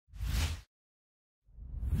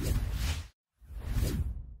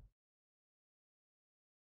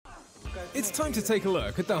It's time to take a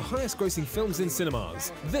look at the highest grossing films in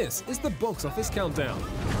cinemas. This is the box office countdown.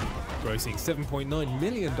 Grossing $7.9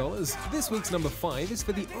 million, this week's number 5 is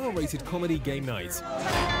for the R-rated comedy Game Night.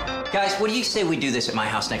 Guys, what do you say we do this at my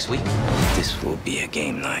house next week? This will be a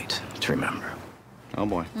game night to remember. Oh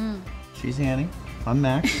boy. She's Annie. I'm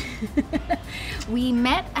Max. We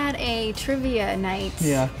met at a trivia night.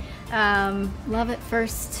 Yeah. Love at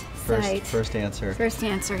first sight. First answer. First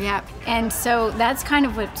answer, yeah. And so that's kind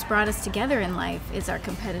of what's brought us together in life, is our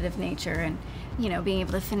competitive nature and, you know, being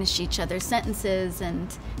able to finish each other's sentences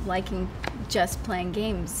and liking just playing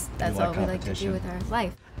games. That's all we like to do with our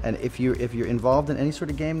life. And if you're involved in any sort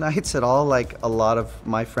of game nights at all, like a lot of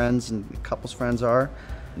my friends and couples friends are,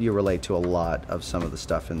 you relate to a lot of some of the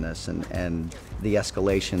stuff in this, and the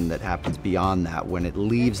escalation that happens beyond that when it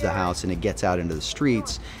leaves the house and it gets out into the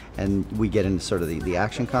streets, and we get into sort of the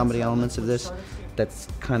action comedy elements of this. That's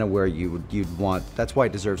kind of where you'd want, that's why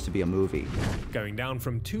it deserves to be a movie. Going down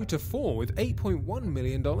from 2 to 4 with $8.1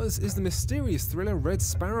 million is the mysterious thriller Red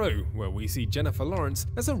Sparrow, where we see Jennifer Lawrence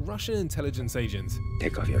as a Russian intelligence agent.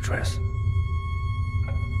 Take off your dress.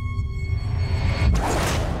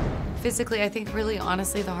 Physically, I think really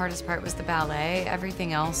honestly the hardest part was the ballet.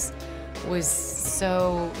 Everything else was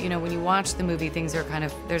so, you know, when you watch the movie, things are kind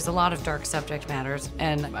of, there's a lot of dark subject matters.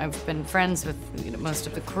 And I've been friends with, you know, most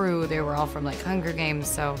of the crew. They were all from like Hunger Games,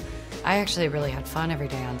 so I actually really had fun every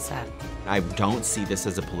day on set. I don't see this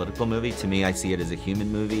as a political movie. To me, I see it as a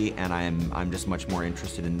human movie, and I'm just much more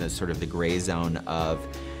interested in the sort of the gray zone of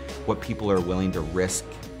what people are willing to risk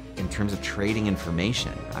in terms of trading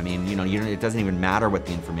information. I mean, you know, it doesn't even matter what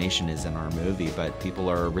the information is in our movie, but people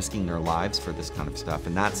are risking their lives for this kind of stuff,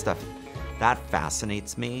 and that stuff, that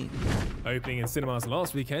fascinates me. Opening in cinemas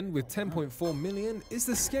last weekend with $10.4 million is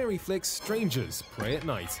the scary flick Strangers Prey at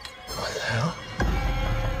Night. What the hell?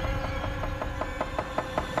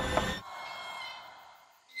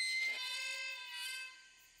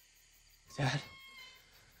 Dad?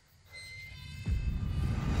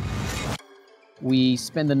 We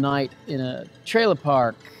spend the night in a trailer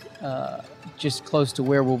park just close to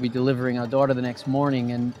where we'll be delivering our daughter the next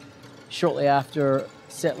morning, and shortly after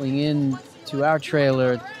settling in to our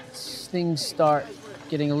trailer, things start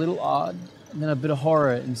getting a little odd, and then a bit of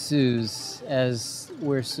horror ensues as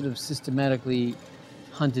we're sort of systematically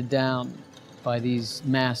hunted down by these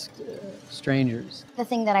masked strangers. The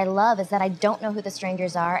thing that I love is that I don't know who the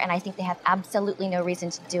strangers are, and I think they have absolutely no reason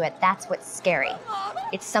to do it. That's what's scary.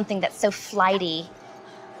 It's something that's so flighty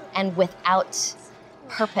and without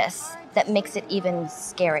purpose that makes it even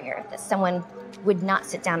scarier, that someone would not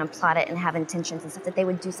sit down and plot it and have intentions and stuff, that they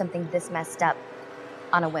would do something this messed up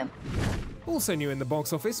on a whim. Also new in the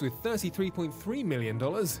box office with $33.3 million,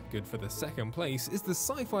 good for the second place, is the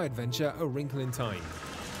sci-fi adventure A Wrinkle in Time.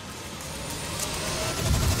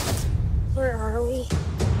 Where are we?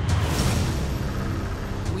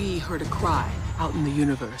 We heard a cry out in the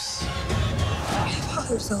universe. My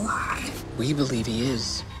father's alive. We believe he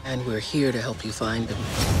is, and we're here to help you find him.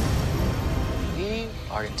 We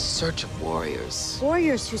are in search of warriors.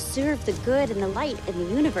 Warriors who serve the good and the light in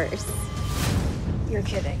the universe. You're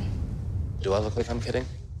kidding. Do I look like I'm kidding?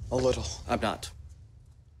 A little. I'm not.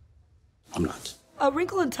 I'm not. A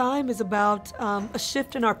Wrinkle in Time is about a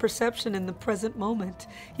shift in our perception in the present moment.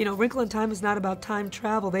 You know, Wrinkle in Time is not about time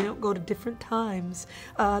travel. They don't go to different times.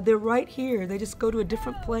 They're right here. They just go to a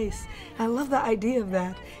different place. And I love the idea of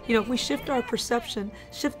that. You know, if we shift our perception,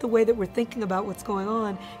 shift the way that we're thinking about what's going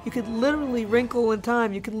on, you could literally wrinkle in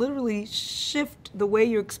time. You can literally shift the way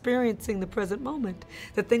you're experiencing the present moment.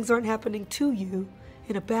 That things aren't happening to you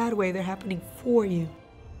in a bad way. They're happening for you.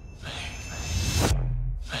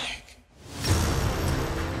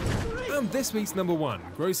 And this week's number 1,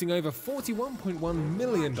 grossing over $41.1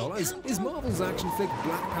 million, is Marvel's action flick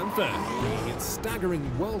Black Panther, bringing its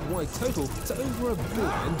staggering worldwide total to over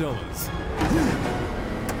 $1 billion.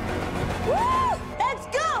 Woo! Let's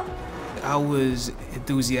go! I was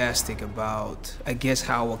enthusiastic about, I guess,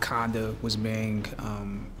 how Wakanda was being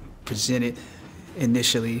presented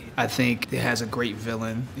initially. I think it has a great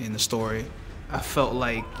villain in the story. I felt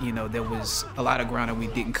like, you know, there was a lot of ground that we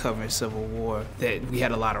didn't cover in Civil War, that we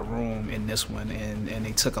had a lot of room in this one, and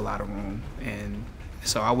they took a lot of room. And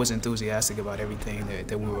so I was enthusiastic about everything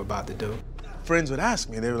that we were about to do. Friends would ask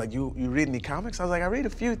me, they were like, you read any comics? I was like, I read a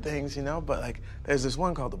few things, you know, but like, there's this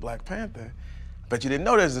one called the Black Panther. But you didn't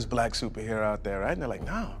know there's this black superhero out there, right? And they're like,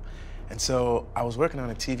 no. And so I was working on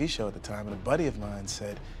a TV show at the time, and a buddy of mine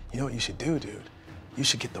said, you know what you should do, dude? You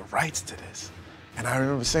should get the rights to this. And I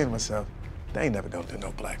remember saying to myself, they ain't never gonna do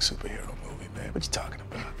no black superhero movie, man. What you talking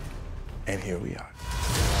about? And here we are.